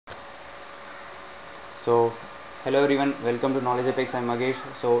So, hello everyone, welcome to Knowledge Apex. I'm Magesh.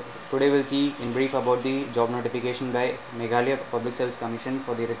 So, today we'll see in brief about the job notification by Meghalaya Public Service Commission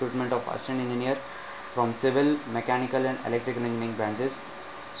for the recruitment of assistant engineer from civil, mechanical, and electrical engineering branches.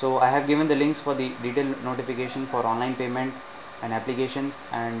 So, I have given the links for the detailed notification for online payment and applications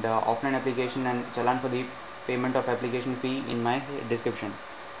and offline application and challan for the payment of application fee in my description.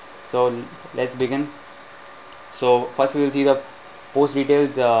 So, let's begin. So, first we will see the post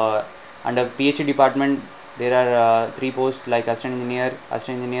details. Under PhD department, there are 3 posts like assistant engineer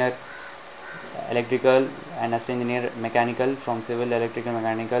electrical, and assistant engineer mechanical from civil, electrical,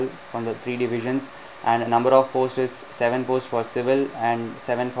 mechanical from the 3 divisions. And number of posts is 7 posts for civil and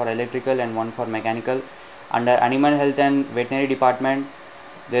 7 for electrical and 1 for mechanical. Under animal health and veterinary department,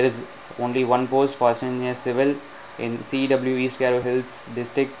 there is only 1 post for assistant engineer civil in CEW East Caro Hills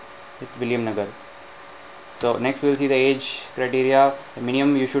district with William Nagar. So next we'll see the age criteria.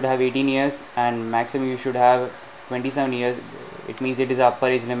 Minimum you should have 18 years and maximum you should have 27 years. It means it is upper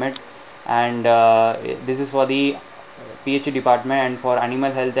age limit, and this is for the PhD department. And for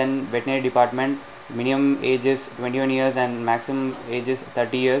animal health and veterinary department, minimum age is 21 years and maximum age is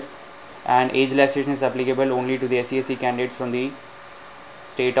 30 years, and age relaxation is applicable only to the SCSC candidates from the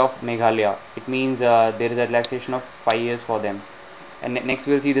state of Meghalaya. It means there is a relaxation of 5 years for them. And next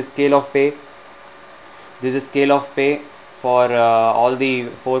we'll see the scale of pay. This is scale of pay for all the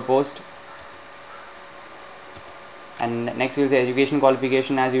 4 posts. And next is the education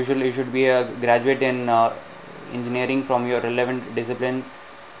qualification. As usual, you should be a graduate in engineering from your relevant discipline,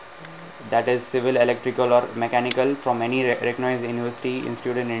 that is civil, electrical or mechanical, from any recognized university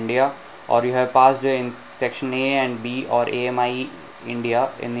institute in India, or you have passed in section A and B or AMI India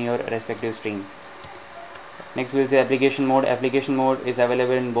in your respective stream. Next we'll say application mode. Application mode is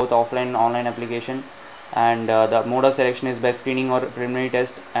available in both offline and online application, and the mode of selection is by screening or preliminary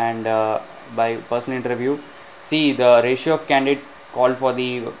test and by personal interview. See, the ratio of candidate called for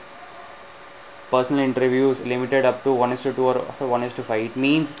the personal interviews limited up to 1:2 or 1:5. It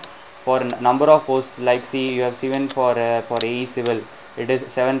means for number of posts, like see you have seen for AE civil, it is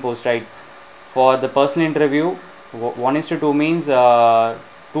 7 posts, right? For the personal interview, 1:2 means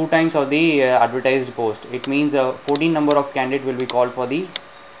 2 times of the advertised post. It means 14 number of candidate will be called for the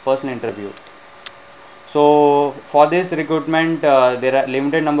personal interview. So for this recruitment, there are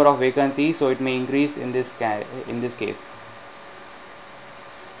limited number of vacancies, so it may increase in this case.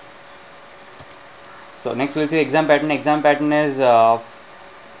 So next we'll see exam pattern. Exam pattern is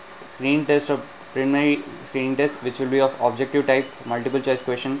screening test or preliminary screening test, which will be of objective type, multiple choice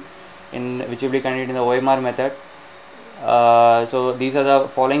question, in which will be conducted in the OMR method. So these are the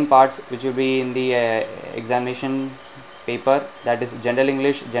following parts which will be in the examination paper, that is general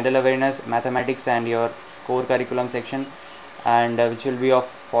English, general awareness, mathematics and your core curriculum section, and which will be of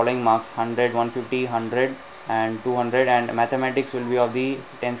following marks: 100, 150, 100 and 200, and mathematics will be of the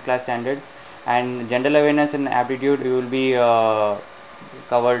 10th class standard, and general awareness and aptitude you will be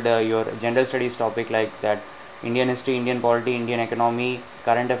covered your general studies topic like that: Indian history, Indian polity, Indian economy,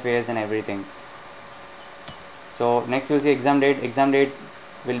 current affairs and everything. So next we'll see exam date. Exam date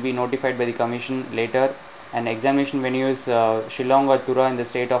will be notified by the commission later, and examination venue is Shillong or Tura in the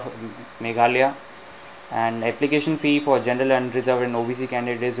state of Meghalaya, and application fee for general unreserved and OBC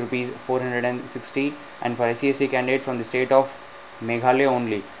candidate is rupees 460, and for SCSC candidates from the state of Meghalaya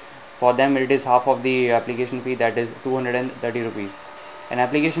only, for them it is half of the application fee, that is 230 rupees. An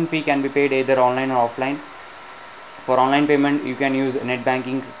application fee can be paid either online or offline. For online payment you can use net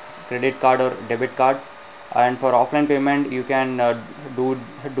banking, credit card or debit card, and for offline payment you can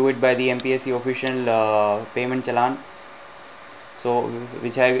do it by the MPSC official payment challan, so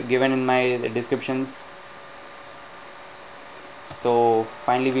which I have given in my descriptions. So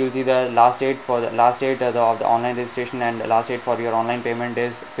finally we will see the last date. For the last date of the online registration and the last date for your online payment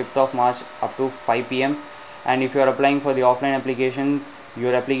is 5th of March up to 5 PM, and if you are applying for the offline applications,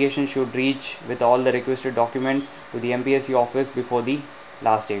 your application should reach with all the requested documents to the MPSC office before the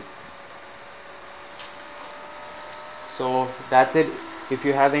last date. So that's it. If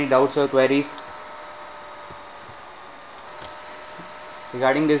you have any doubts or queries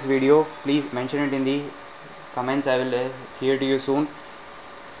regarding this video, please mention it in the comments. I will hear to you soon.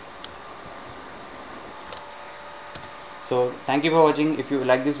 So thank you for watching. If you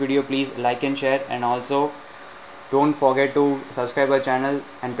like this video, please like and share, and also don't forget to subscribe our channel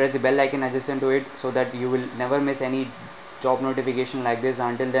and press the bell icon adjacent to it, so that you will never miss any job notification like this.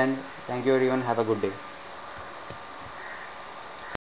 Until then, thank you everyone. Have a good day.